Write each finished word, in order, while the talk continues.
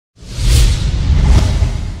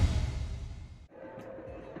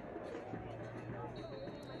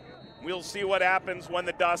We'll see what happens when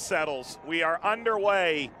the dust settles. We are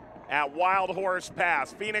underway at Wild Horse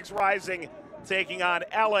Pass. Phoenix Rising taking on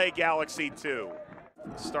LA Galaxy 2.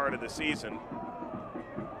 Start of the season.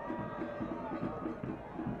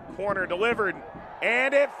 Corner delivered,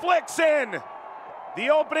 and it flicks in. The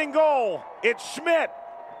opening goal, it's Schmitt.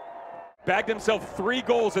 Bagged himself 3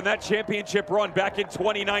 goals in that championship run back in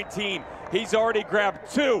 2019. He's already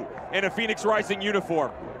grabbed 2 in a Phoenix Rising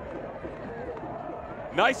uniform.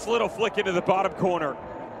 Nice little flick into the bottom corner.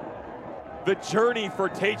 The journey for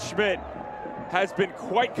Tate Schmitt has been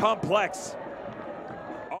quite complex.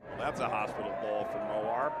 Oh, that's a hospital ball for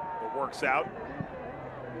Moar. It works out.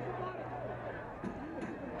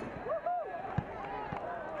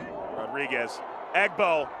 Rodriguez,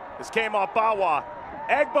 Egbo, this came off Bawa.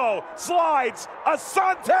 Egbo slides,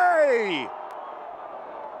 Asante!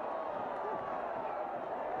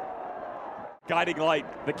 Guiding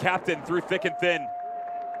light, the captain through thick and thin.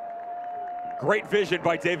 Great vision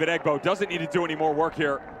by David Egbo. Doesn't need to do any more work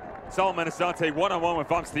here. Solomon Asante one-on-one with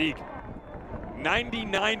Van Steeg.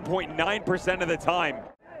 99.9% of the time.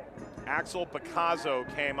 Axel Picasso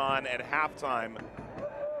came on at halftime.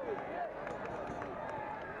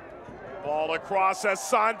 Ball across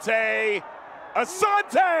Asante.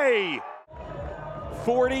 Asante!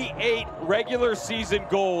 48 regular season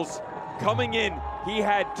goals coming in. He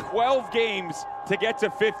had 12 games to get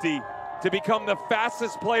to 50 to become the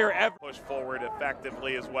fastest player ever. Push forward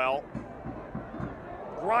effectively as well.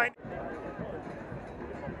 Grind.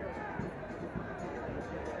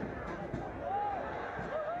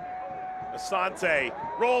 Asante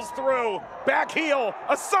rolls through, back heel,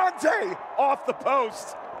 Asante off the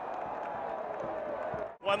post.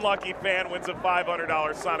 One lucky fan wins a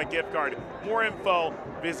 $500 Sonic gift card. More info,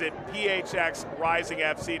 visit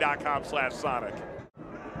phxrisingfc.com/Sonic.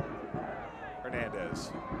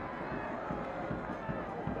 Hernandez.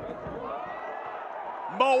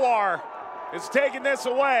 Moar is taking this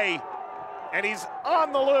away, and he's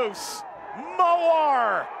on the loose.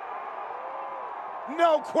 Moar!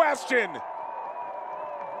 No question.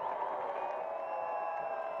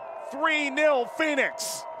 3-0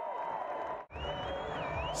 Phoenix.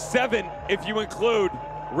 7 if you include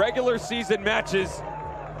regular season matches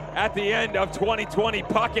at the end of 2020.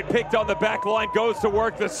 Pocket picked on the back line, goes to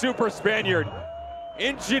work, the Super Spaniard.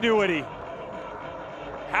 Ingenuity.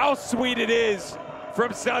 How sweet it is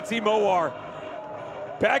from Santi Moar.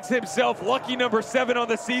 Bags himself lucky number 7 on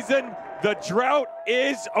the season. The drought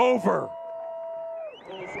is over.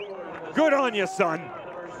 Good on you, son.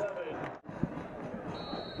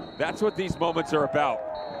 That's what these moments are about.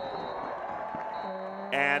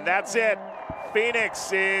 And that's it.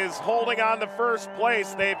 Phoenix is holding on to first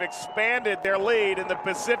place. They've expanded their lead in the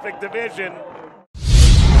Pacific Division.